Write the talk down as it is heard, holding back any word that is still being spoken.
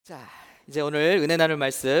자, 이제 오늘 은혜 나눌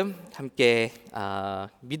말씀 함께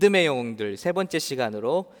믿음의 영웅들 세 번째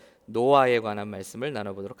시간으로 노아에 관한 말씀을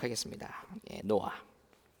나눠보도록 하겠습니다. 노아,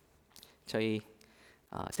 저희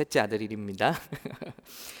셋째 아들입니다.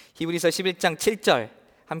 히브리서 11장 7절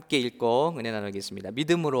함께 읽고 은혜 나누겠습니다.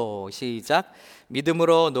 믿음으로 시작.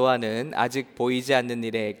 믿음으로 노아는 아직 보이지 않는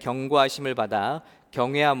일에 경고하심을 받아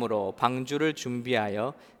경외함으로 방주를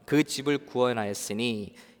준비하여 그 집을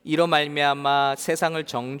구원하였으니 이로 말미암아 세상을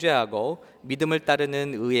정죄하고 믿음을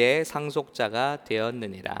따르는 의의 상속자가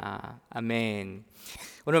되었느니라. 아멘.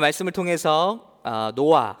 오늘 말씀을 통해서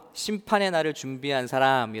노아, 심판의 날을 준비한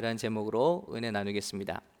사람이라는 제목으로 은혜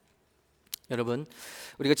나누겠습니다. 여러분,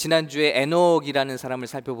 우리가 지난주에 에녹이라는 사람을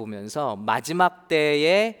살펴보면서 마지막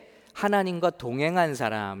때에 하나님과 동행한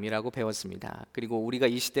사람이라고 배웠습니다. 그리고 우리가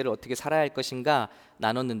이 시대를 어떻게 살아야 할 것인가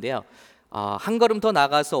나눴는데요. 한 걸음 더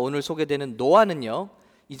나가서 오늘 소개되는 노아는요,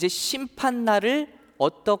 이제 심판날을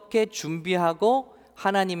어떻게 준비하고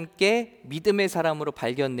하나님께 믿음의 사람으로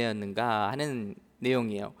발견되었는가 하는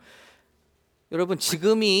내용이에요. 여러분,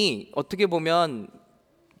 지금이 어떻게 보면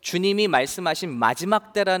주님이 말씀하신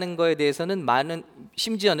마지막 때라는 거에 대해서는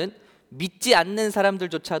심지어는 믿지 않는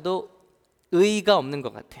사람들조차도 의의가 없는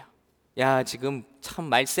것 같아요. 야, 지금 참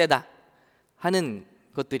말세다 하는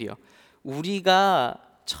것들이요.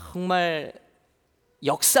 우리가 정말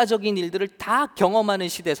역사적인 일들을 다 경험하는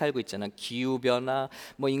시대에 살고 있잖아요. 기후변화,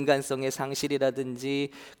 인간성의 상실이라든지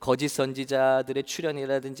거짓 선지자들의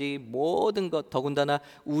출현이라든지 모든 것, 더군다나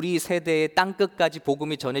우리 세대의 땅끝까지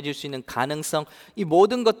복음이 전해질 수 있는 가능성, 이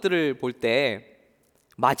모든 것들을 볼 때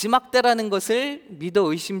마지막 때라는 것을 믿어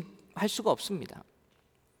의심할 수가 없습니다.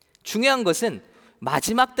 중요한 것은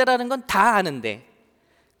마지막 때라는 건 다 아는데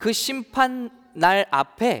그 심판날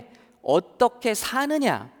앞에 어떻게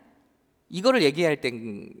사느냐, 이거를 얘기할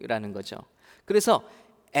때라는 거죠. 그래서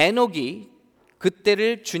에녹이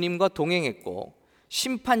그때를 주님과 동행했고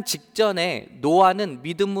심판 직전에 노아는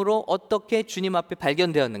믿음으로 어떻게 주님 앞에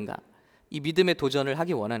발견되었는가, 이 믿음의 도전을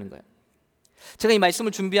하기 원하는 거예요. 제가 이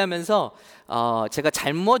말씀을 준비하면서 제가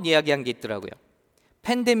잘못 이야기한 게 있더라고요.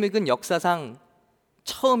 팬데믹은 역사상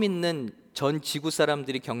처음 있는 전 지구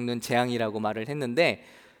사람들이 겪는 재앙이라고 말을 했는데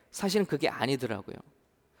사실은 그게 아니더라고요.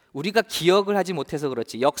 우리가 기억을 하지 못해서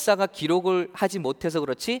그렇지, 역사가 기록을 하지 못해서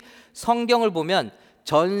그렇지, 성경을 보면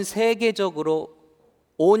전 세계적으로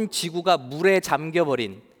온 지구가 물에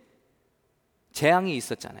잠겨버린 재앙이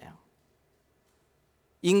있었잖아요.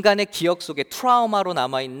 인간의 기억 속에 트라우마로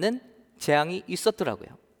남아있는 재앙이 있었더라고요.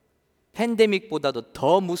 팬데믹보다도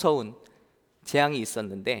더 무서운 재앙이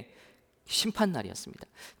있었는데 심판날이었습니다.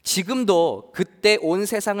 지금도 그때 온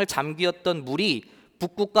세상을 잠기었던 물이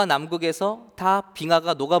북극과 남극에서 다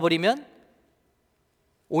빙하가 녹아버리면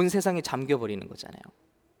온 세상이 잠겨버리는 거잖아요.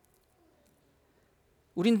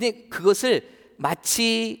 우리는 그것을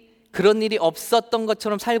마치 그런 일이 없었던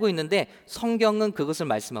것처럼 살고 있는데 성경은 그것을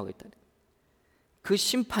말씀하고 있다. 그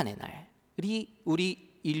심판의 날이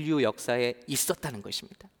우리 인류 역사에 있었다는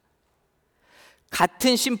것입니다.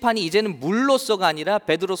 같은 심판이 이제는 물로서가 아니라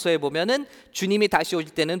베드로서에 보면은 주님이 다시 오실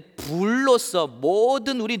때는 불로서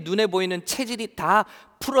모든 우리 눈에 보이는 체질이 다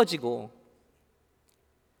풀어지고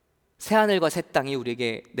새하늘과 새 땅이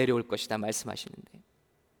우리에게 내려올 것이다 말씀하시는데,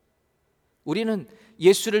 우리는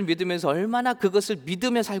예수를 믿으면서 얼마나 그것을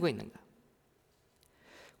믿으며 살고 있는가.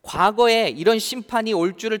 과거에 이런 심판이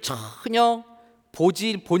올 줄을 전혀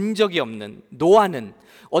본 적이 없는 노아는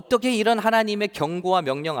어떻게 이런 하나님의 경고와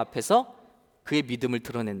명령 앞에서 그의 믿음을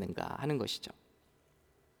드러냈는가 하는 것이죠.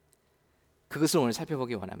 그것을 오늘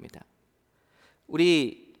살펴보기 원합니다.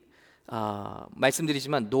 우리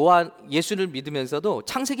말씀드리지만 노아, 예수를 믿으면서도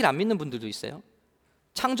창세기를 안 믿는 분들도 있어요.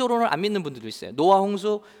 창조론을 안 믿는 분들도 있어요. 노아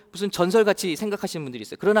홍수 무슨 전설같이 생각하시는 분들이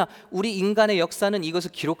있어요. 그러나 우리 인간의 역사는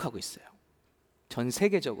이것을 기록하고 있어요. 전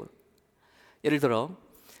세계적으로. 예를 들어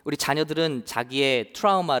우리 자녀들은 자기의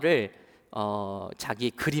트라우마를 자기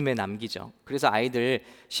그림에 남기죠. 그래서 아이들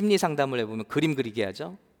심리 상담을 해보면 그림 그리게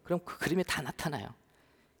하죠. 그럼 그 그림에 다 나타나요.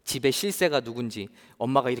 집에 실세가 누군지,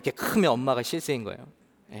 엄마가 이렇게 크면 엄마가 실세인 거예요.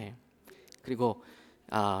 예. 그리고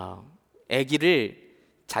아기를,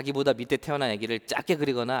 자기보다 밑에 태어난 아기를 작게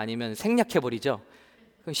그리거나 아니면 생략해버리죠.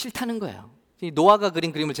 그건 싫다는 거예요. 노아가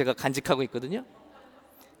그린 그림을 제가 간직하고 있거든요.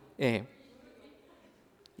 예.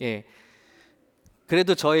 예.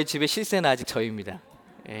 그래도 저의 집에 실세는 아직 저입니다.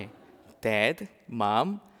 예. Dad,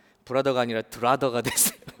 Mom, 브라더가 아니라 드라더가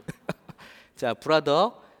됐어요. 자,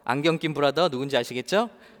 브라더, 안경 낀 브라더 누군지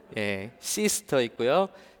아시겠죠? 예, 시스터 있고요.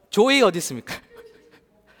 조이 어디 있습니까?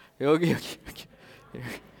 여기.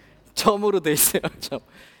 점으로 돼 있어요. 점.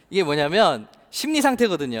 이게 뭐냐면 심리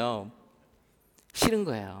상태거든요. 싫은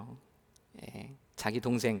거예요. 예, 자기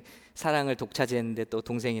동생 사랑을 독차지했는데 또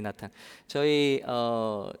동생이 저희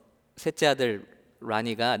셋째 아들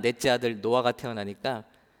라니가 넷째 아들 노아가 태어나니까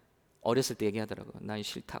어렸을 때 얘기하더라고요. 난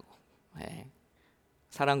싫다고. 예.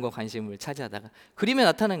 사랑과 관심을 차지하다가 그림에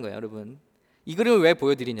나타난 거예요, 여러분. 이 그림을 왜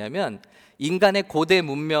보여드리냐면 인간의 고대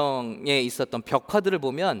문명에 있었던 벽화들을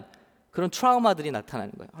보면 그런 트라우마들이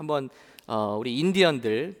나타나는 거예요. 한번 우리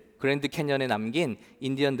인디언들, 그랜드 캐년에 남긴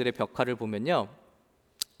인디언들의 벽화를 보면요,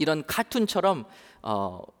 이런 카툰처럼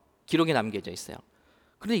기록이 남겨져 있어요.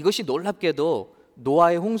 그런데 이것이 놀랍게도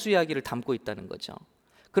노아의 홍수 이야기를 담고 있다는 거죠.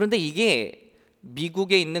 그런데 이게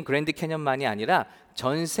미국에 있는 그랜드 캐년만이 아니라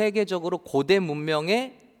전 세계적으로 고대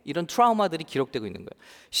문명의 이런 트라우마들이 기록되고 있는 거예요.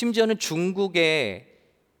 심지어는 중국의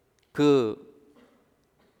그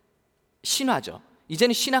신화죠.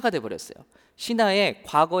 이제는 신화가 돼버렸어요. 신화에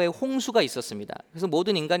과거에 홍수가 있었습니다. 그래서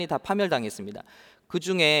모든 인간이 다 파멸당했습니다. 그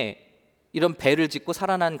중에 이런 배를 짓고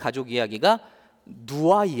살아난 가족 이야기가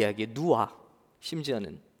누아 이야기예요. 누아.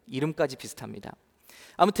 심지어는 이름까지 비슷합니다.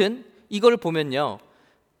 아무튼 이걸 보면요,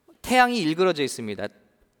 태양이 일그러져 있습니다.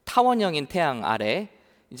 타원형인 태양 아래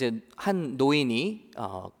이제 한 노인이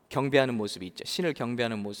경배하는 모습이 있죠. 신을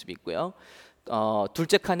경배하는 모습이 있고요.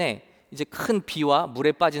 둘째 칸에 이제 큰 비와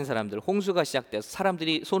물에 빠진 사람들, 홍수가 시작돼서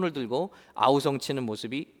사람들이 손을 들고 아우성치는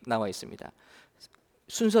모습이 나와 있습니다.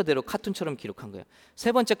 순서대로 카툰처럼 기록한 거예요.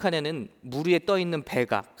 세 번째 칸에는 물 위에 떠 있는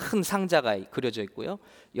배가, 큰 상자가 그려져 있고요.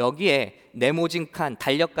 여기에 네모진 칸,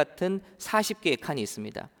 달력 같은 40개의 칸이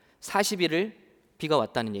있습니다. 40일을 비가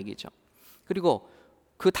왔다는 얘기죠. 그리고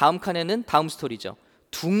그 다음 칸에는 다음 스토리죠.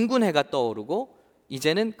 둥근 해가 떠오르고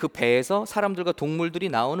이제는 그 배에서 사람들과 동물들이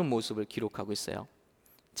나오는 모습을 기록하고 있어요.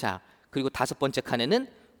 자, 그리고 다섯 번째 칸에는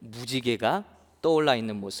무지개가 떠올라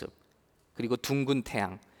있는 모습, 그리고 둥근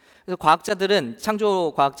태양. 그래서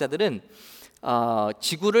창조 과학자들은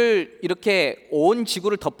지구를 이렇게 온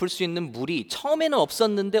지구를 덮을 수 있는 물이 처음에는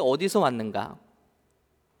없었는데 어디서 왔는가?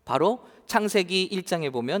 바로 창세기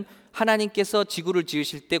 1장에 보면 하나님께서 지구를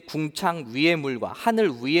지으실 때 궁창 위의 물과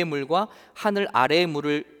하늘 위의 물과 하늘 아래의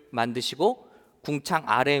물을 만드시고 궁창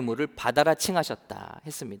아래의 물을 바다라 칭하셨다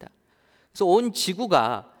했습니다. 그래서 온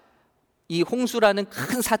지구가 이 홍수라는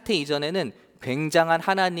큰 사태 이전에는 굉장한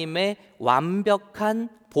하나님의 완벽한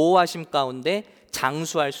보호하심 가운데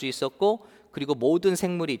장수할 수 있었고, 그리고 모든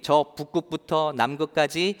생물이 저 북극부터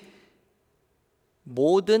남극까지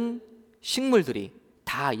모든 식물들이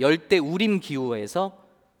다 열대 우림 기후에서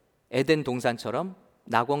에덴 동산처럼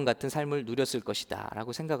낙원 같은 삶을 누렸을 것이다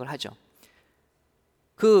라고 생각을 하죠.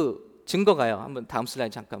 그 증거가요, 한번 다음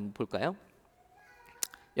슬라이드 잠깐 볼까요?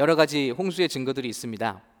 여러 가지 홍수의 증거들이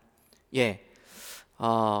있습니다.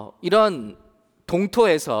 이런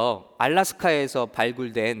동토에서, 알래스카에서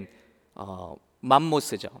발굴된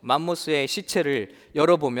맘모스죠. 맘모스의 시체를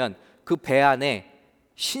열어보면 그 배 안에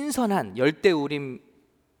신선한 열대우림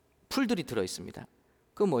풀들이 들어있습니다.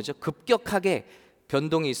 그 뭐죠? 급격하게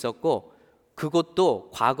변동이 있었고 그것도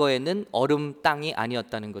과거에는 얼음 땅이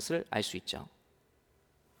아니었다는 것을 알 수 있죠.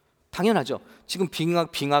 당연하죠. 지금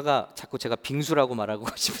빙하가 자꾸 제가 빙수라고 말하고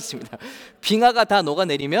싶습니다. 빙하가 다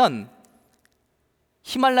녹아내리면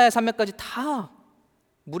히말라야 산맥까지 다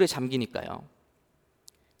물에 잠기니까요.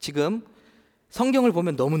 지금 성경을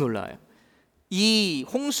보면 너무 놀라워요. 이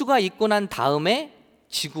홍수가 있고 난 다음에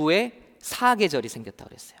지구에 사계절이 생겼다고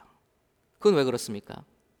그랬어요. 그건 왜 그렇습니까?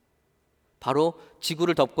 바로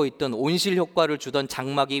지구를 덮고 있던 온실 효과를 주던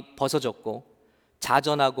장막이 벗어졌고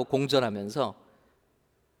자전하고 공전하면서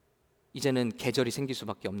이제는 계절이 생길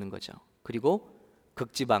수밖에 없는 거죠. 그리고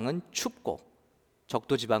극지방은 춥고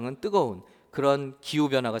적도지방은 뜨거운 그런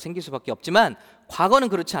기후변화가 생길 수밖에 없지만 과거는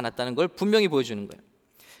그렇지 않았다는 걸 분명히 보여주는 거예요.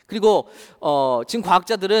 그리고 지금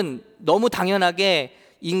과학자들은 너무 당연하게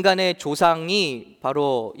인간의 조상이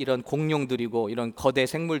바로 이런 공룡들이고 이런 거대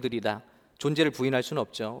생물들이다, 존재를 부인할 수는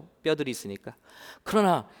없죠. 뼈들이 있으니까.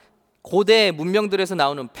 그러나 고대 문명들에서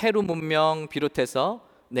나오는 페루 문명 비롯해서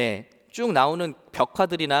쭉 나오는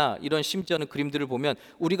벽화들이나 이런 심지어는 그림들을 보면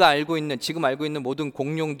우리가 지금 알고 있는 모든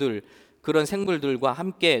공룡들, 그런 생물들과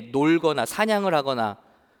함께 놀거나 사냥을 하거나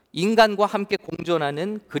인간과 함께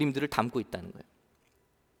공존하는 그림들을 담고 있다는 거예요.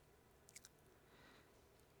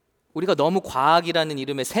 우리가 너무 과학이라는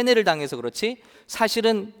이름에 세뇌를 당해서 그렇지,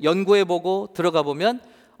 사실은 연구해보고 들어가 보면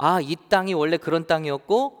이 땅이 원래 그런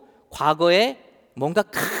땅이었고 과거에 뭔가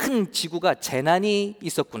큰 지구가 재난이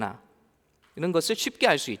있었구나, 이런 것을 쉽게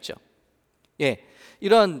알 수 있죠.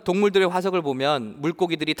 이런 동물들의 화석을 보면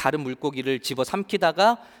물고기들이 다른 물고기를 집어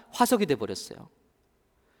삼키다가 화석이 돼버렸어요.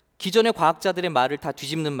 기존의 과학자들의 말을 다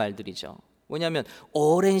뒤집는 말들이죠. 왜냐하면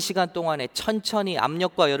오랜 시간 동안에 천천히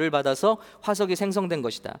압력과 열을 받아서 화석이 생성된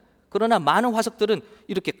것이다. 그러나 많은 화석들은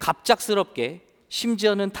이렇게 갑작스럽게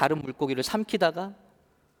심지어는 다른 물고기를 삼키다가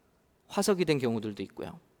화석이 된 경우들도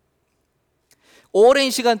있고요.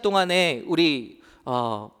 오랜 시간 동안에 우리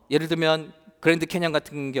예를 들면 그랜드 캐년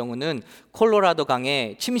같은 경우는 콜로라도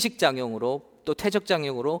강의 침식작용으로 또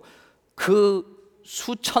퇴적작용으로 그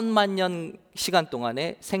수천만 년 시간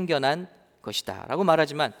동안에 생겨난 것이다 라고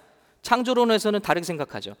말하지만 창조론에서는 다르게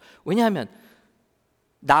생각하죠. 왜냐하면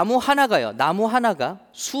나무 하나가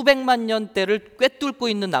수백만 년대를 꿰뚫고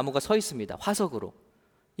있는 나무가 서 있습니다. 화석으로.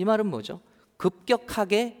 이 말은 뭐죠?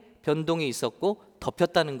 급격하게 변동이 있었고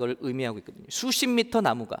덮였다는 걸 의미하고 있거든요. 수십 미터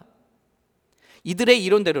나무가. 이들의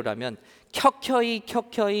이론대로라면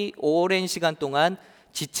켜켜이 오랜 시간 동안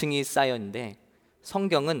지층이 쌓였는데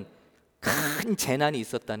성경은 큰 재난이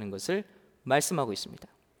있었다는 것을 말씀하고 있습니다.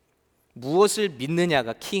 무엇을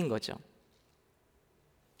믿느냐가 키인 거죠.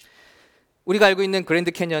 우리가 알고 있는 그랜드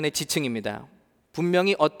캐년의 지층입니다.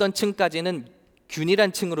 분명히 어떤 층까지는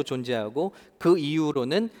균일한 층으로 존재하고 그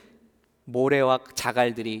이후로는 모래와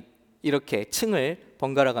자갈들이 이렇게 층을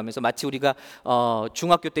번갈아 가면서 마치 우리가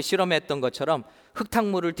중학교 때 실험했던 것처럼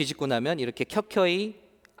흙탕물을 뒤집고 나면 이렇게 켜켜이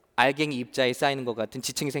알갱이 입자에 쌓이는 것 같은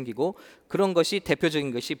지층이 생기고, 그런 것이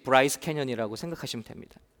대표적인 것이 브라이스 캐년이라고 생각하시면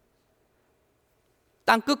됩니다.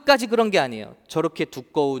 땅 끝까지 그런 게 아니에요. 저렇게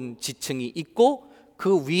두꺼운 지층이 있고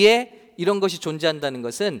그 위에 이런 것이 존재한다는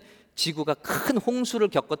것은 지구가 큰 홍수를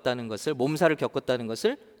겪었다는 것을, 몸살을 겪었다는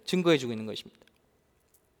것을 증거해 주고 있는 것입니다.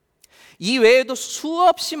 이 외에도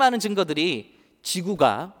수없이 많은 증거들이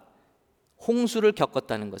지구가 홍수를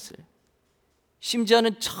겪었다는 것을,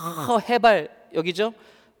 심지어는 저 해발 여기죠?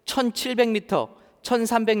 1700m,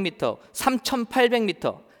 1300m,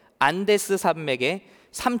 3800m 안데스 산맥에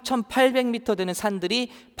 3800m 되는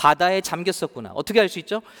산들이 바다에 잠겼었구나. 어떻게 알 수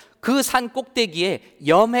있죠? 그 산 꼭대기에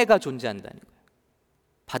염해가 존재한다는 거예요.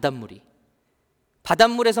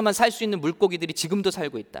 바닷물에서만 살 수 있는 물고기들이 지금도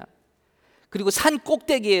살고 있다. 그리고 산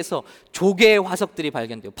꼭대기에서 조개의 화석들이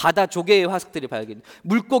발견돼요. 바다 조개의 화석들이 발견돼요.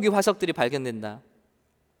 물고기 화석들이 발견된다.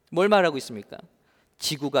 뭘 말하고 있습니까?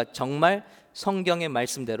 지구가 정말 성경의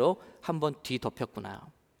말씀대로 한번 뒤덮였구나.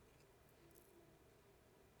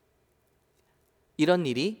 이런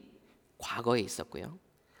일이 과거에 있었고요.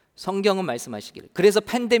 성경은 말씀하시기를, 그래서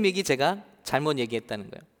팬데믹이 제가 잘못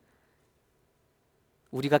얘기했다는 거예요.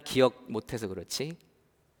 우리가 기억 못해서 그렇지,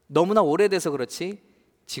 너무나 오래돼서 그렇지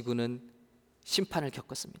지구는 심판을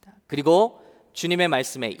겪었습니다. 그리고 주님의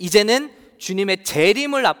말씀에 이제는 주님의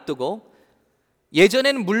재림을 앞두고,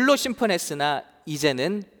 예전에는 물로 심판했으나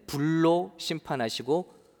이제는 불로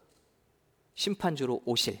심판하시고 심판주로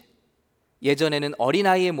오실, 예전에는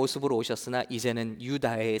어린아이의 모습으로 오셨으나 이제는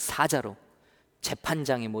유다의 사자로,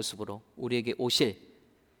 재판장의 모습으로 우리에게 오실,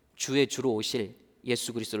 주의 주로 오실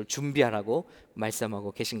예수 그리스도를 준비하라고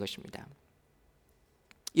말씀하고 계신 것입니다.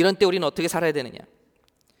 이런 때 우리는 어떻게 살아야 되느냐?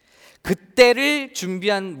 그때를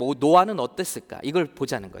준비한 노아는 어땠을까? 이걸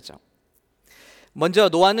보자는 거죠. 먼저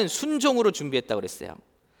노아는 순종으로 준비했다고 그랬어요.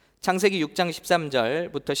 창세기 6장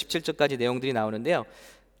 13절부터 17절까지 내용들이 나오는데요.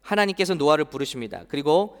 하나님께서 노아를 부르십니다.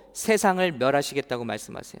 그리고 세상을 멸하시겠다고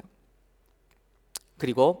말씀하세요.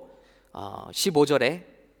 그리고 15절에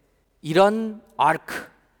이런 아크,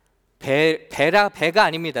 배가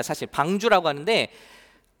아닙니다. 사실 방주라고 하는데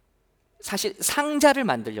사실 상자를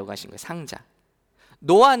만들려고 하신 거예요. 상자.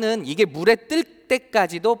 노아는 이게 물에 뜰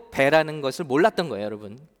때까지도 배라는 것을 몰랐던 거예요,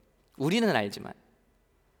 여러분. 우리는 알지만.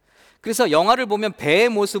 그래서 영화를 보면 배의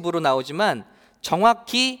모습으로 나오지만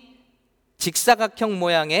정확히 직사각형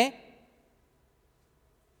모양의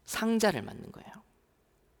상자를 만든 거예요.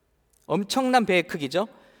 엄청난 배의 크기죠.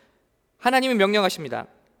 하나님이 명령하십니다.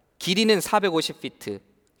 길이는 450피트,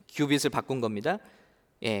 규빗을 바꾼 겁니다.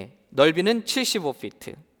 넓이는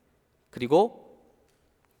 75피트, 그리고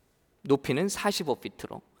높이는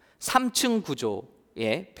 45피트로 3층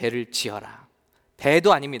구조의 배를 지어라.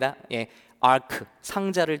 배도 아닙니다. 아크,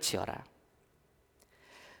 상자를 지어라.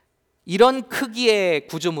 이런 크기의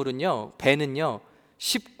구조물은요, 배는요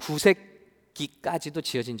 19세기까지도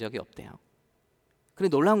지어진 적이 없대요.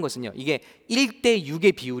 그런데 놀라운 것은요, 이게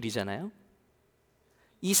 1대6의 비율이잖아요.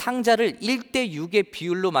 이 상자를 1대6의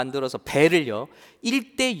비율로 만들어서, 배를요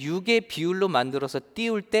 1대6의 비율로 만들어서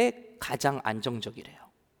띄울 때 가장 안정적이래요.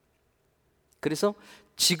 그래서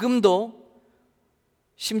지금도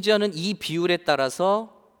심지어는 이 비율에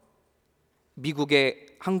따라서 미국의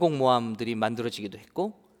항공모함들이 만들어지기도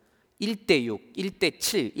했고 1대6,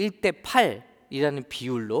 1대7, 1대8이라는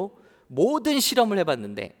비율로 모든 실험을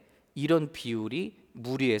해봤는데 이런 비율이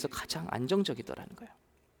물 위에서 가장 안정적이더라는 거예요.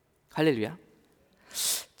 할렐루야.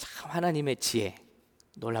 참 하나님의 지혜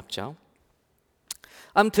놀랍죠.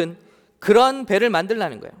 아무튼 그런 배를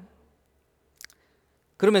만들라는 거예요.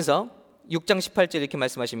 그러면서 6장 18절 이렇게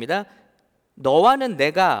말씀하십니다. 너와는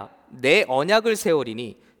내가 내 언약을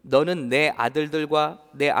세우리니 너는 내 아들들과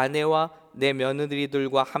내 아내와 내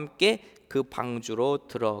며느리들과 함께 그 방주로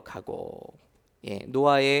들어가고.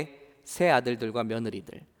 노아의 세 아들들과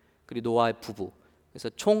며느리들, 그리고 노아의 부부, 그래서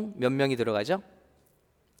총 몇 명이 들어가죠?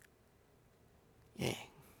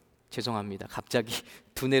 죄송합니다. 갑자기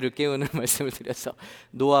두뇌를 깨우는 말씀을 드려서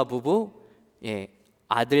노아 부부,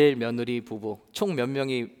 아들 며느리 부부 총 몇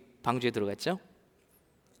명이 방주에 들어갔죠?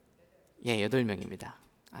 8명입니다.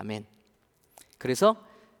 아멘. 그래서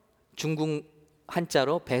중국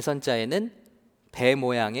한자로 배선자에는 배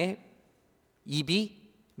모양의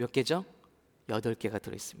입이 몇 개죠? 8개가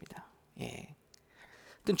들어있습니다.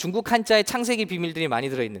 중국 한자에 창세기 비밀들이 많이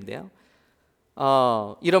들어있는데요,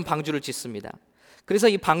 이런 방주를 짓습니다. 그래서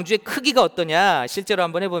이 방주의 크기가 어떠냐, 실제로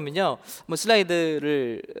한번 해보면요,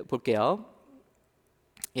 슬라이드를 볼게요.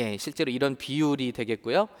 실제로 이런 비율이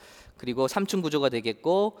되겠고요, 그리고 3층 구조가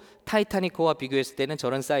되겠고, 타이타닉호와 비교했을 때는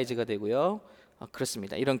저런 사이즈가 되고요.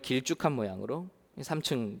 그렇습니다. 이런 길쭉한 모양으로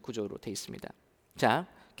 3층 구조로 되어 있습니다. 자,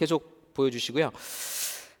 계속 보여주시고요.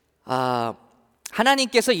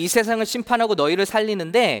 하나님께서 이 세상을 심판하고 너희를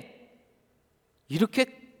살리는데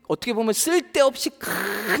이렇게 어떻게 보면 쓸데없이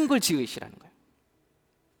큰 걸 지으시라는 거예요.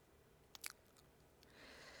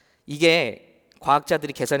 이게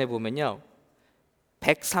과학자들이 계산해 보면요,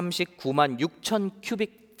 139만 6천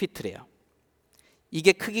큐빅피트래요.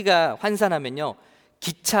 이게 크기가 환산하면요,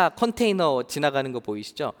 기차 컨테이너 지나가는 거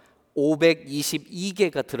보이시죠?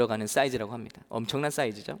 522개가 들어가는 사이즈라고 합니다. 엄청난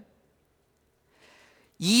사이즈죠.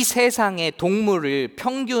 이 세상의 동물을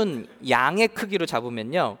평균 양의 크기로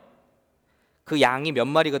잡으면요, 그 양이 몇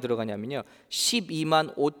마리가 들어가냐면요,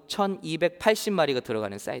 12만 5,280마리가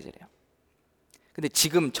들어가는 사이즈래요. 근데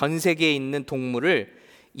지금 전 세계에 있는 동물을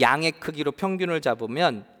양의 크기로 평균을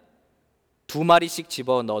잡으면 2마리씩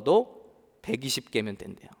집어넣어도 120개면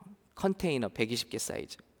된대요. 컨테이너 120개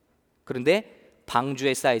사이즈. 그런데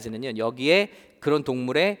방주의 사이즈는요, 여기에 그런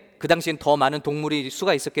동물의, 그 당시엔 더 많은 동물이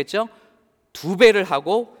수가 있었겠죠? 2배를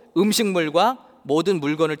하고 음식물과 모든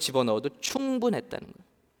물건을 집어넣어도 충분했다는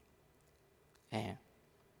거예요.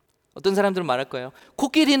 어떤 사람들은 말할 거예요,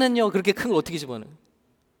 코끼리는요 그렇게 큰 걸 어떻게 집어넣어요?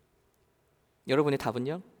 여러분의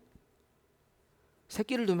답은요?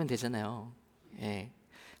 새끼를 두면 되잖아요.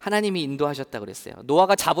 하나님이 인도하셨다 그랬어요. 노아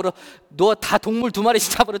다 동물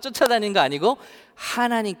 2마리씩 잡으러 쫓아다니는 거 아니고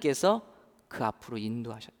하나님께서 그 앞으로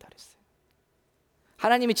인도하셨다 그랬어요.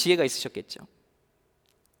 하나님이 지혜가 있으셨겠죠.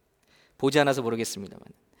 보지 않아서 모르겠습니다만,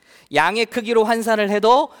 양의 크기로 환산을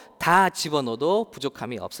해도 다 집어넣어도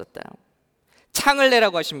부족함이 없었다. 창을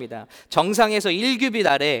내라고 하십니다. 정상에서 1규빗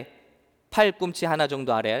아래, 팔꿈치 하나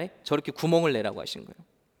정도 아래에 저렇게 구멍을 내라고 하신 거예요.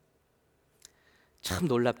 참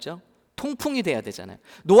놀랍죠? 통풍이 돼야 되잖아요.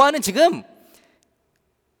 노아는 지금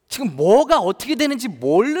뭐가 어떻게 되는지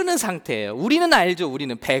모르는 상태예요. 우리는 알죠.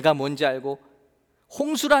 우리는 배가 뭔지 알고,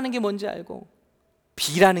 홍수라는 게 뭔지 알고,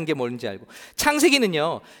 비라는 게 뭔지 알고.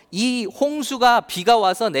 창세기는요, 이 홍수가 비가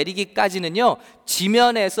와서 내리기까지는요,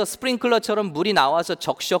 지면에서 스프링클러처럼 물이 나와서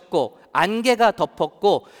적셨고 안개가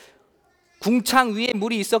덮었고 궁창 위에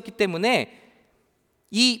물이 있었기 때문에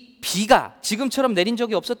이 비가 지금처럼 내린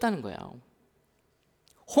적이 없었다는 거예요.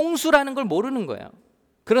 홍수라는 걸 모르는 거예요.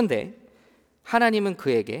 그런데 하나님은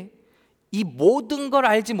그에게 이 모든 걸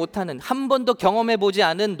알지 못하는, 한 번도 경험해 보지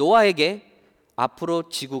않은 노아에게 앞으로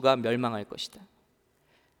지구가 멸망할 것이다,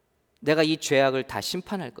 내가 이 죄악을 다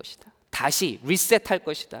심판할 것이다, 다시 리셋할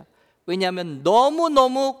것이다. 왜냐하면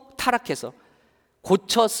너무너무 타락해서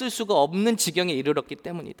고쳐 쓸 수가 없는 지경에 이르렀기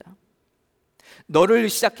때문이다. 너를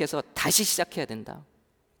시작해서 다시 시작해야 된다.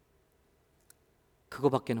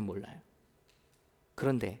 그거밖에는 몰라요.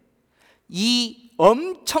 그런데 이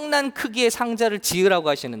엄청난 크기의 상자를 지으라고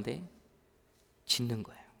하시는데 짓는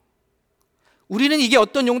거예요. 우리는 이게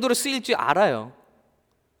어떤 용도로 쓰일지 알아요.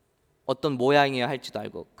 어떤 모양이어야 할지도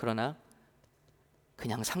알고. 그러나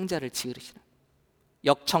그냥 상자를 지으시라.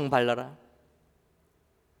 역청 발라라.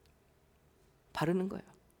 바르는 거예요.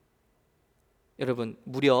 여러분,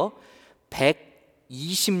 무려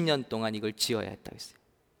 120년 동안 이걸 지어야 했다고 했어요.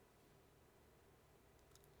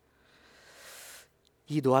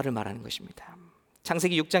 이 노아를 말하는 것입니다.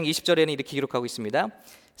 창세기 6장 20절에는 이렇게 기록하고 있습니다.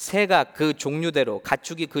 새가 그 종류대로,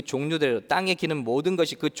 가축이 그 종류대로, 땅에 기는 모든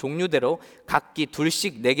것이 그 종류대로 각기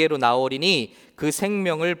둘씩 내게로 나오리니 그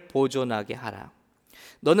생명을 보존하게 하라.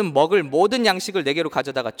 너는 먹을 모든 양식을 내게로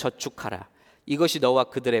가져다가 저축하라. 이것이 너와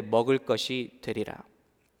그들의 먹을 것이 되리라.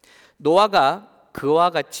 노아가 그와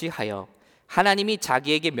같이 하여 하나님이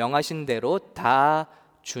자기에게 명하신 대로 다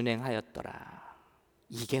준행하였더라.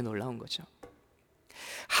 이게 놀라운 거죠.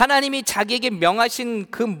 하나님이 자기에게 명하신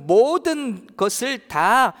그 모든 것을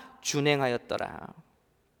다 준행하였더라.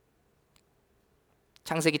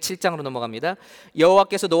 창세기 7장으로 넘어갑니다.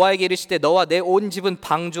 여호와께서 노아에게 이르시되 너와 내 온 집은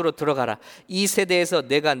방주로 들어가라. 이 세대에서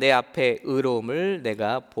내가 내 앞에 의로움을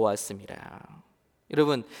내가 보았음이라.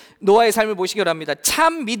 여러분, 노아의 삶을 보시기 바랍니다.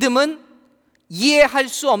 참 믿음은 이해할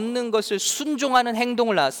수 없는 것을 순종하는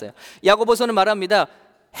행동을 낳았어요. 야고보서는 말합니다.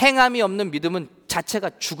 행함이 없는 믿음은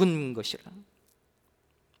자체가 죽은 것이라.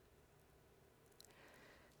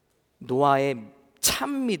 노아의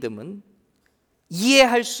참 믿음은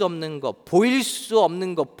이해할 수 없는 것, 보일 수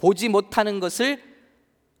없는 것, 보지 못하는 것을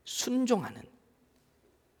순종하는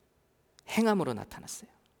행함으로 나타났어요.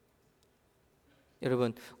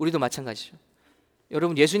 여러분, 우리도 마찬가지죠.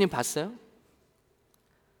 여러분, 예수님 봤어요?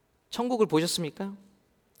 천국을 보셨습니까?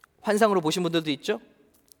 환상으로 보신 분들도 있죠?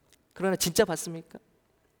 그러나 진짜 봤습니까?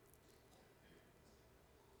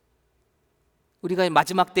 우리가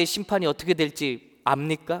마지막 때의 심판이 어떻게 될지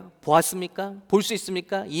압니까? 보았습니까? 볼 수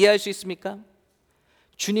있습니까? 이해할 수 있습니까?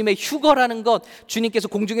 주님의 휴거라는 것, 주님께서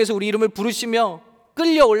공중에서 우리 이름을 부르시며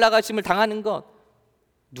끌려 올라가심을 당하는 것,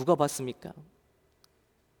 누가 봤습니까?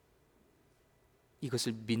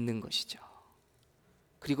 이것을 믿는 것이죠.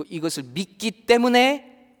 그리고 이것을 믿기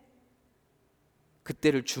때문에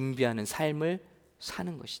그때를 준비하는 삶을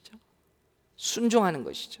사는 것이죠. 순종하는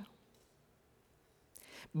것이죠.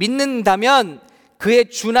 믿는다면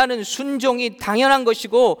그의 준하는 순종이 당연한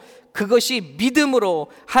것이고, 그것이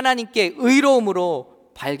믿음으로 하나님께 의로움으로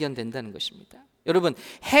발견된다는 것입니다. 여러분,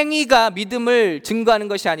 행위가 믿음을 증거하는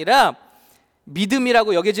것이 아니라,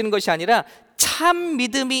 믿음이라고 여겨지는 것이 아니라, 참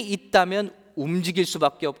믿음이 있다면 움직일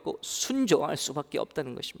수밖에 없고 순종할 수밖에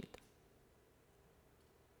없다는 것입니다.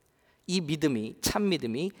 이 믿음이, 참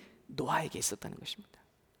믿음이 노아에게 있었다는 것입니다.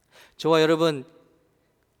 저와 여러분,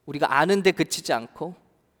 우리가 아는데 그치지 않고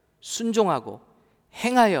순종하고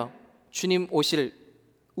행하여 주님 오실,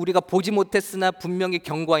 우리가 보지 못했으나 분명히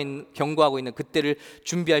경고하고 있는 그때를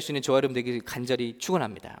준비할 수 있는 저와 여러분 되기를 간절히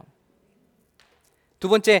축원합니다. 두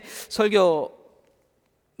번째 설교는요,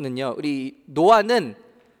 우리 노아는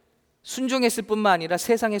순종했을 뿐만 아니라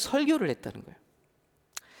세상에 설교를 했다는 거예요.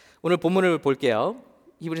 오늘 본문을 볼게요.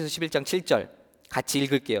 히브리서 11장 7절 같이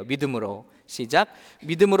읽을게요. 믿음으로, 시작.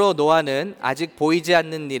 믿음으로 노아는 아직 보이지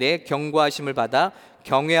않는 일에 경고하심을 받아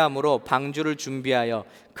경외함으로 방주를 준비하여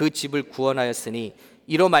그 집을 구원하였으니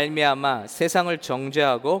이로 말미암아 세상을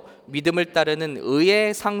정죄하고 믿음을 따르는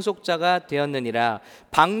의의 상속자가 되었느니라.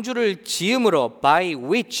 방주를 지음으로 by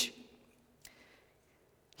which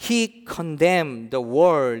he condemned the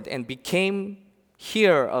world and became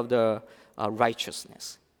heir of the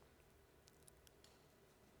righteousness.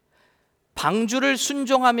 방주를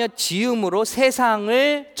순종하며 지음으로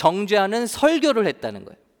세상을 정죄하는 설교를 했다는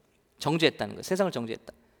거예요. 정죄했다는 거예요. 세상을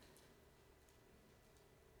정죄했다.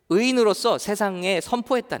 의인으로서 세상에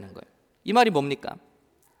선포했다는 거예요. 이 말이 뭡니까?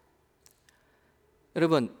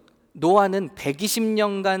 여러분, 노아는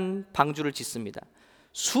 120년간 방주를 짓습니다.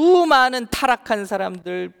 수많은 타락한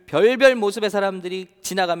사람들, 별별 모습의 사람들이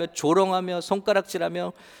지나가며 조롱하며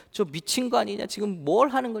손가락질하며 저 미친 거 아니냐, 지금 뭘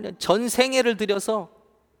하는 거냐, 전 생애를 들여서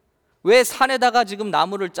왜 산에다가 지금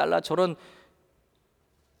나무를 잘라 저런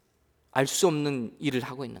알 수 없는 일을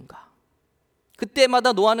하고 있는가?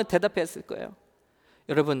 그때마다 노아는 대답했을 거예요.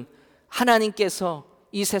 여러분, 하나님께서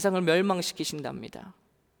이 세상을 멸망시키신답니다.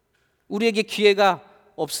 우리에게 기회가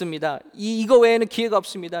없습니다. 이거 외에는 기회가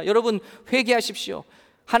없습니다. 여러분, 회개하십시오.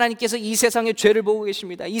 하나님께서 이 세상의 죄를 보고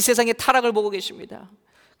계십니다. 이 세상의 타락을 보고 계십니다.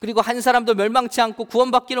 그리고 한 사람도 멸망치 않고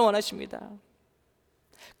구원받기를 원하십니다.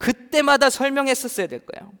 그때마다 설명했었어야 될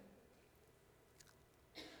거예요.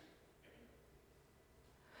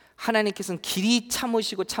 하나님께서는 길이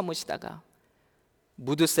참으시다가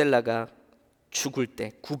무드셀라가 죽을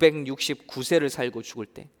때, 969세를 살고 죽을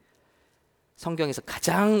때 성경에서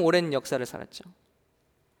가장 오랜 역사를 살았죠.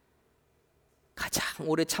 가장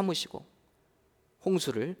오래 참으시고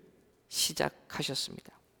홍수를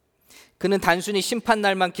시작하셨습니다. 그는 단순히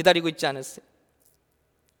심판날만 기다리고 있지 않았어요.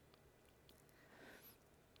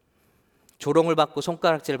 조롱을 받고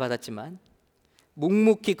손가락질을 받았지만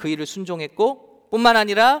묵묵히 그 일을 순종했고, 뿐만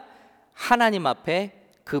아니라 하나님 앞에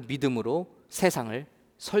그 믿음으로 세상을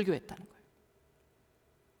설교했다는 거예요.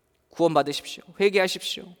 구원받으십시오.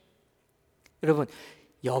 회개하십시오. 여러분,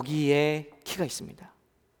 여기에 키가 있습니다.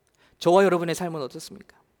 저와 여러분의 삶은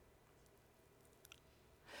어떻습니까?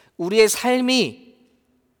 우리의 삶이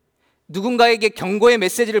누군가에게 경고의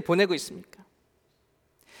메시지를 보내고 있습니까?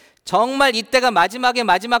 정말 이때가 마지막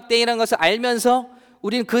때이라는 것을 알면서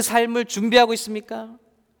우리는 그 삶을 준비하고 있습니까?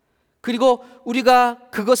 그리고 우리가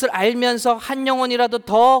그것을 알면서 한 영혼이라도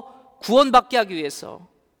더 구원받게 하기 위해서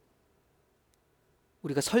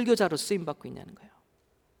우리가 설교자로 쓰임받고 있냐는 거예요.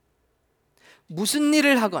 무슨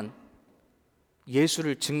일을 하건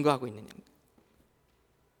예수를 증거하고 있느냐.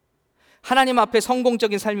 하나님 앞에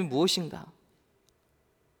성공적인 삶이 무엇인가?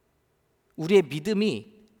 우리의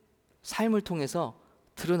믿음이 삶을 통해서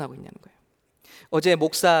드러나고 있냐는 거예요. 어제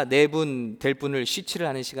목사 4분 될 분을 쉬치를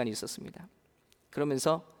하는 시간이 있었습니다.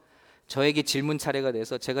 그러면서 저에게 질문 차례가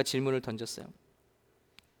돼서 제가 질문을 던졌어요.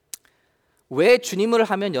 왜 주님을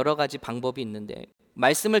하면 여러 가지 방법이 있는데,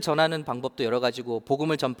 말씀을 전하는 방법도 여러 가지고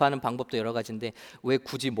복음을 전파하는 방법도 여러 가지인데 왜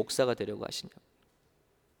굳이 목사가 되려고 하시냐?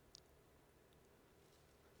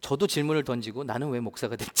 저도 질문을 던지고 나는 왜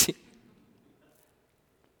목사가 됐지?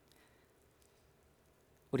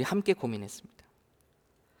 우리 함께 고민했습니다.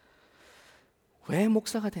 왜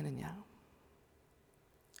목사가 되느냐?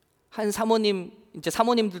 한 사모님, 이제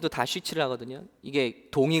사모님들도 다 쉬치를 하거든요. 이게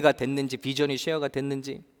동의가 됐는지 비전이 쉐어가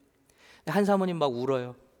됐는지. 한 사모님 막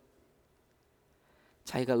울어요.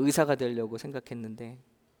 자기가 의사가 되려고 생각했는데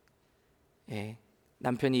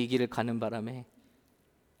남편이 이 길을 가는 바람에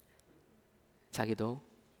자기도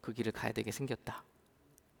그 길을 가야 되게 생겼다.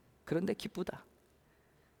 그런데 기쁘다.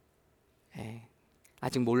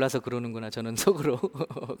 아직 몰라서 그러는구나. 저는 속으로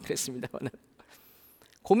그랬습니다만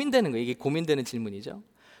고민되는 거예요. 이게 고민되는 질문이죠.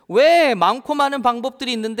 왜 많고 많은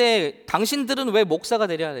방법들이 있는데 당신들은 왜 목사가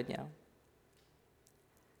되려 하느냐?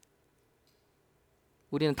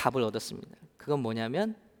 우리는 답을 얻었습니다. 그건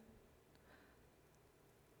뭐냐면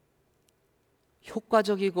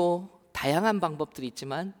효과적이고 다양한 방법들이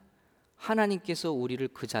있지만 하나님께서 우리를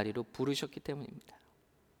그 자리로 부르셨기 때문입니다.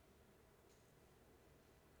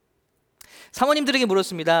 사모님들에게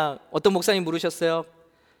물었습니다. 어떤 목사님 물으셨어요.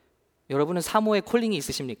 여러분은 사모의 콜링이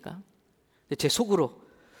있으십니까? 근데 제 속으로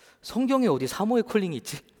성경에 어디 사모의 콜링이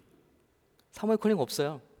있지? 사모의 콜링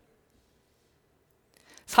없어요.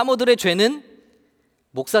 사모들의 죄는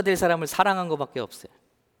목사 될 사람을 사랑한 것밖에 없어요.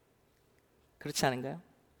 그렇지 않은가요?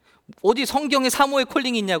 어디 성경에 사모의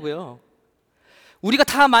콜링이 있냐고요? 우리가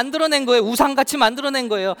다 만들어낸 거예요. 우상같이 만들어낸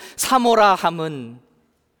거예요. 사모라 함은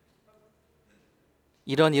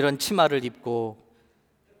이런 치마를 입고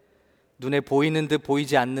눈에 보이는 듯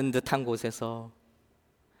보이지 않는 듯한 곳에서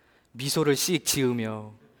미소를 씩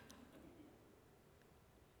지으며,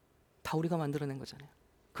 다 우리가 만들어낸 거잖아요.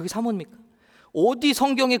 그게 사모입니까? 어디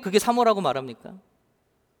성경에 그게 사모라고 말합니까?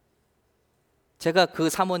 제가 그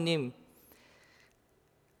사모님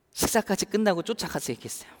식사까지 끝나고 쫓아가서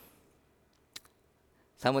얘기했어요.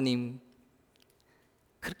 사모님,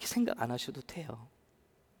 그렇게 생각 안 하셔도 돼요.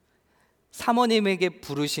 사모님에게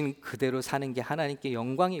부르신 그대로 사는 게 하나님께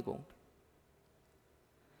영광이고,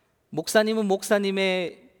 목사님은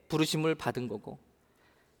목사님의 부르심을 받은 거고,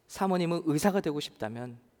 사모님은 의사가 되고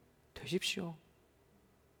싶다면 되십시오.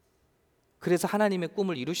 그래서 하나님의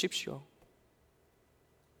꿈을 이루십시오.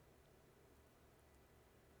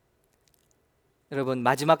 여러분,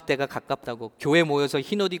 마지막 때가 가깝다고 교회 모여서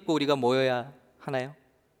흰옷 입고 우리가 모여야 하나요?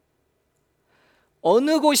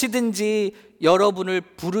 어느 곳이든지 여러분을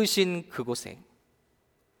부르신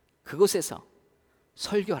그곳에서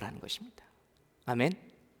설교하라는 것입니다. 아멘.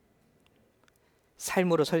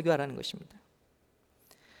 삶으로 설교하라는 것입니다.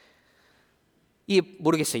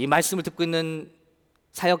 모르겠어요. 이 말씀을 듣고 있는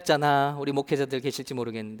사역자나 우리 목회자들 계실지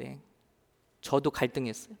모르겠는데 저도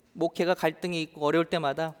갈등했어요. 목회가 갈등이 있고 어려울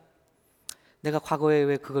때마다 내가 과거에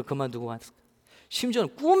왜 그걸 그만두고 왔을까?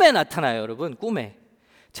 심지어는 꿈에 나타나요, 여러분. 꿈에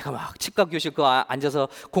제가 막 치과교실 앉아서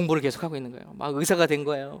공부를 계속하고 있는 거예요. 막 의사가 된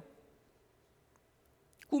거예요.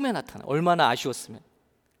 꿈에 나타나. 얼마나 아쉬웠으면.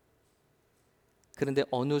 그런데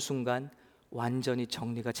어느 순간 완전히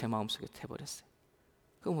정리가 제 마음속에 돼버렸어요.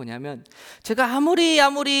 그건 뭐냐면 제가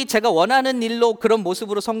아무리 제가 원하는 일로 그런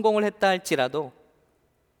모습으로 성공을 했다 할지라도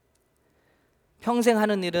평생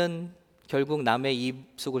하는 일은 결국 남의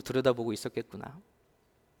입속을 들여다보고 있었겠구나.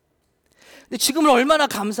 근데 지금은 얼마나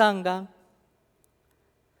감사한가.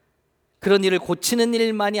 그런 일을 고치는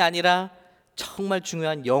일만이 아니라 정말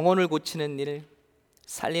중요한 영혼을 고치는 일,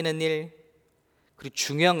 살리는 일, 그리고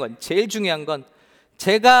제일 중요한 건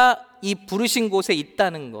제가 이 부르신 곳에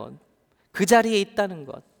있다는 것, 그 자리에 있다는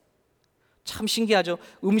것. 참 신기하죠.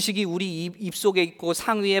 음식이 우리 입속에 있고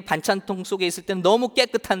상위에 반찬통 속에 있을 때는 너무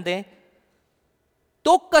깨끗한데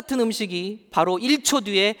똑같은 음식이 바로 1초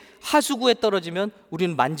뒤에 하수구에 떨어지면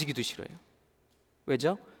우리는 만지기도 싫어요.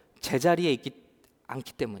 왜죠? 제자리에 있지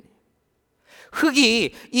않기 때문에.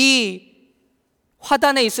 흙이 이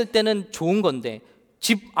화단에 있을 때는 좋은 건데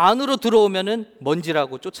집 안으로 들어오면은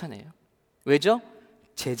먼지라고 쫓아내요. 왜죠?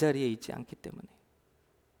 제자리에 있지 않기 때문에.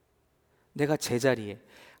 내가 제자리에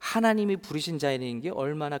하나님이 부르신 자리에 있는 게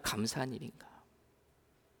얼마나 감사한 일인가.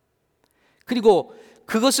 그리고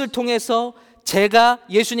그것을 통해서 제가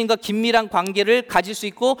예수님과 긴밀한 관계를 가질 수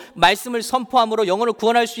있고 말씀을 선포함으로 영혼을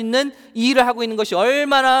구원할 수 있는 이 일을 하고 있는 것이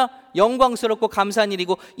얼마나 영광스럽고 감사한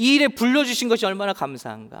일이고 이 일에 불러주신 것이 얼마나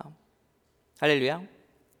감사한가. 할렐루야.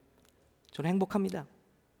 저는 행복합니다.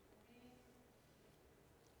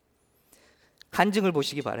 간증을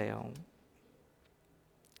보시기 바라요.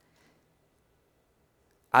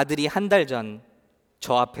 아들이 한 달 전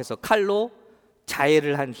저 앞에서 칼로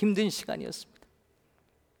자해를 한 힘든 시간이었습니다.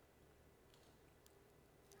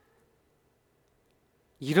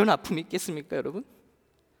 이런 아픔이 있겠습니까, 여러분?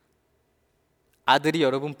 아들이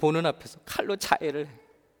여러분 보는 앞에서 칼로 자해를 해요.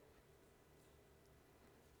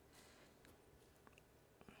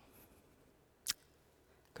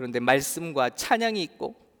 그런데 말씀과 찬양이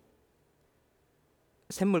있고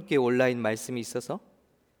샘물교회 온라인 말씀이 있어서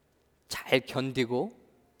잘 견디고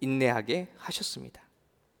인내하게 하셨습니다.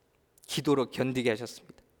 기도로 견디게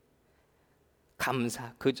하셨습니다.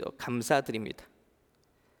 그저 감사드립니다.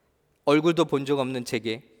 얼굴도 본 적 없는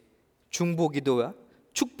제게 중보기도와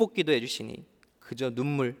축복기도 해주시니 그저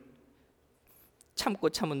참고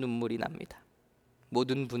참은 눈물이 납니다.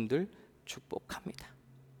 모든 분들 축복합니다.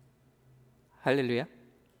 할렐루야.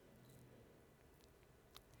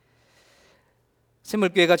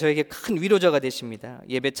 샘물교회가 저에게 큰 위로자가 되십니다.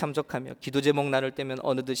 예배 참석하며 기도 제목 나눌 때면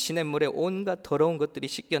어느덧 시냇물에 온갖 더러운 것들이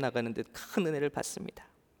씻겨나가는 듯 큰 은혜를 받습니다.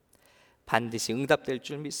 반드시 응답될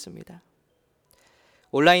줄 믿습니다.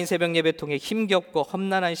 온라인 새벽 예배 통해 힘겹고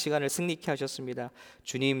험난한 시간을 승리케 하셨습니다.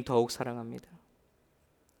 주님 더욱 사랑합니다.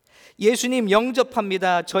 예수님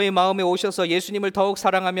영접합니다. 저의 마음에 오셔서 예수님을 더욱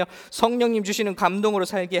사랑하며 성령님 주시는 감동으로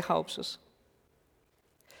살게 하옵소서.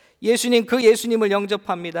 예수님, 그 예수님을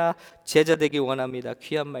영접합니다. 제자 되기 원합니다.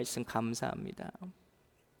 귀한 말씀 감사합니다.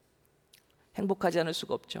 행복하지 않을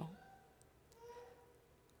수가 없죠.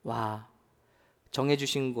 와,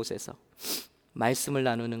 정해주신 곳에서 말씀을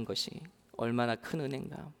나누는 것이 얼마나 큰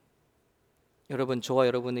은혜인가. 여러분, 저와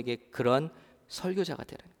여러분에게 그런 설교자가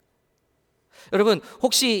되라는 거예요. 여러분,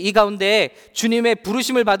 혹시 이 가운데 주님의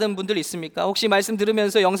부르심을 받은 분들 있습니까? 혹시 말씀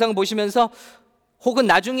들으면서 영상 보시면서 혹은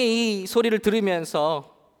나중에 이 소리를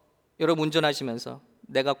들으면서 여러분 운전하시면서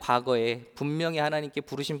내가 과거에 분명히 하나님께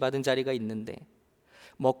부르심 받은 자리가 있는데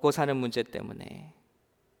먹고 사는 문제 때문에,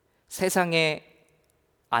 세상의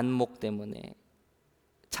안목 때문에,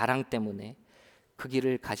 자랑 때문에 그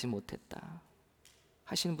길을 가지 못했다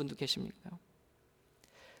하시는 분도 계십니까?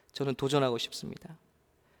 저는 도전하고 싶습니다.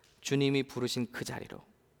 주님이 부르신 그 자리로,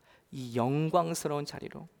 이 영광스러운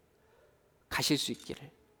자리로 가실 수 있기를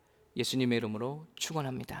예수님의 이름으로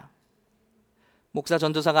축원합니다. 목사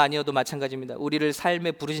전도사가 아니어도 마찬가지입니다. 우리를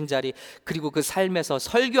삶에 부르신 자리, 그리고 그 삶에서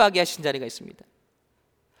설교하게 하신 자리가 있습니다.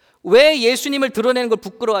 왜 예수님을 드러내는 걸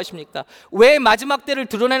부끄러워하십니까? 왜 마지막 때를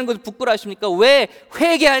드러내는 것을 부끄러워하십니까? 왜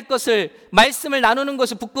회개할 것을, 말씀을 나누는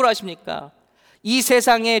것을 부끄러워하십니까? 이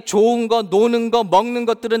세상에 좋은 거, 노는 거, 먹는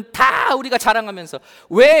것들은 다 우리가 자랑하면서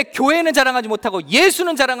왜 교회는 자랑하지 못하고,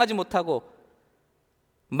 예수는 자랑하지 못하고,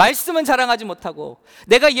 말씀은 자랑하지 못하고,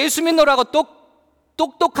 내가 예수 믿노라고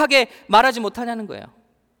똑똑하게 말하지 못하냐는 거예요.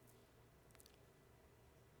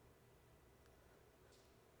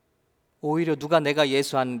 오히려 누가 내가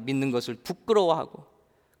예수 안 믿는 것을 부끄러워하고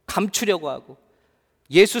감추려고 하고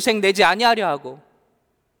예수생 내지 아니하려 하고.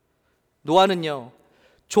 노아는요,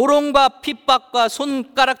 조롱과 핍박과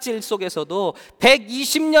손가락질 속에서도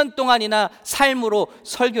 120년 동안이나 삶으로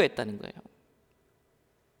설교했다는 거예요.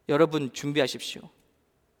 여러분 준비하십시오.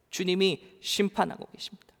 주님이 심판하고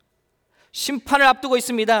계십니다. 심판을 앞두고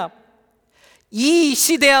있습니다. 이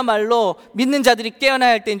시대야말로 믿는 자들이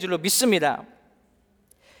깨어나야 할 때인 줄로 믿습니다.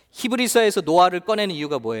 히브리서에서 노아를 꺼내는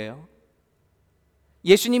이유가 뭐예요?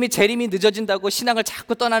 예수님이 재림이 늦어진다고 신앙을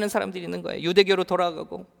자꾸 떠나는 사람들이 있는 거예요. 유대교로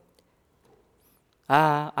돌아가고,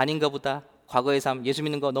 아닌가 보다, 과거의 삶, 예수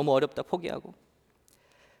믿는 거 너무 어렵다 포기하고.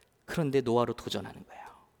 그런데 노아로 도전하는 거예요.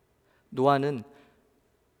 노아는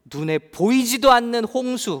눈에 보이지도 않는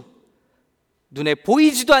홍수, 눈에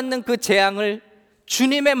보이지도 않는 그 재앙을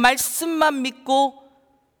주님의 말씀만 믿고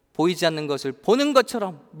보이지 않는 것을 보는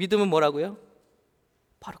것처럼, 믿음은 뭐라고요?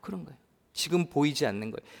 바로 그런 거예요. 지금 보이지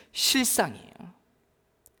않는 거예요. 실상이에요.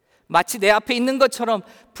 마치 내 앞에 있는 것처럼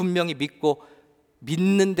분명히 믿고,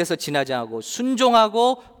 믿는 데서 지나지 않고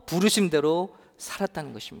순종하고 부르심대로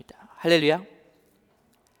살았다는 것입니다. 할렐루야.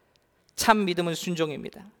 참 믿음은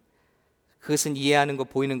순종입니다. 그것은 이해하는 것,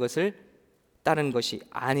 보이는 것을 따르는 것이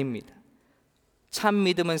아닙니다. 참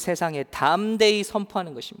믿음은 세상에 담대히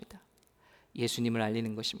선포하는 것입니다. 예수님을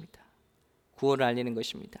알리는 것입니다. 구원을 알리는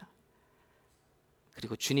것입니다.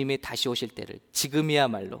 그리고 주님이 다시 오실 때를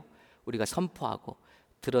지금이야말로 우리가 선포하고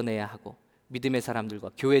드러내야 하고, 믿음의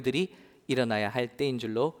사람들과 교회들이 일어나야 할 때인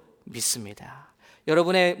줄로 믿습니다.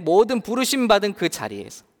 여러분의 모든 부르심 받은 그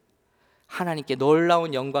자리에서 하나님께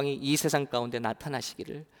놀라운 영광이 이 세상 가운데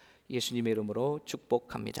나타나시기를 예수님의 이름으로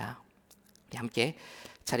축복합니다. 우리 함께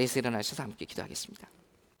자리에서 일어나셔서 함께 기도하겠습니다.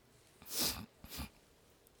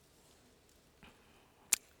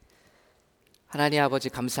 하나님 아버지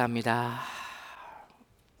감사합니다.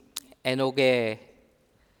 에녹의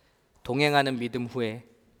동행하는 믿음 후에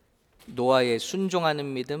노아의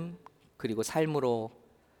순종하는 믿음, 그리고 삶으로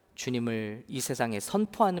주님을 이 세상에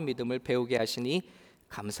선포하는 믿음을 배우게 하시니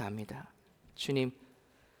감사합니다. 주님,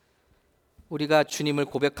 우리가 주님을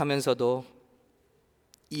고백하면서도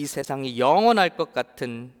이 세상이 영원할 것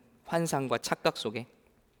같은 환상과 착각 속에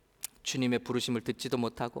주님의 부르심을 듣지도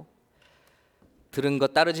못하고 들은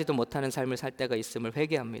것 따르지도 못하는 삶을 살 때가 있음을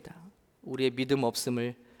회개합니다. 우리의 믿음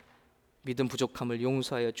없음을, 믿음 부족함을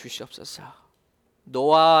용서하여 주시옵소서.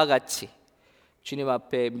 노아와 같이 주님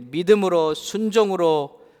앞에 믿음으로,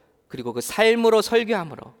 순종으로, 그리고 그 삶으로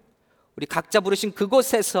설교함으로 우리 각자 부르신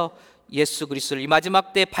그곳에서 예수 그리스도를 이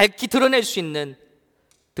마지막 때에 밝히 드러낼 수 있는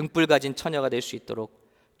등불 가진 처녀가 될 수 있도록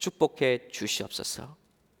축복해 주시옵소서.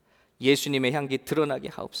 예수님의 향기 드러나게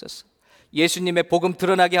하옵소서. 예수님의 복음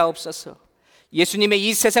드러나게 하옵소서. 예수님의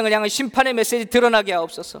이 세상을 향한 심판의 메시지 드러나게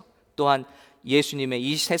하옵소서. 또한 예수님의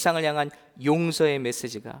이 세상을 향한 용서의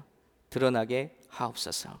메시지가 드러나게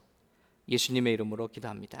하옵소서. 예수님의 이름으로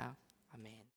기도합니다.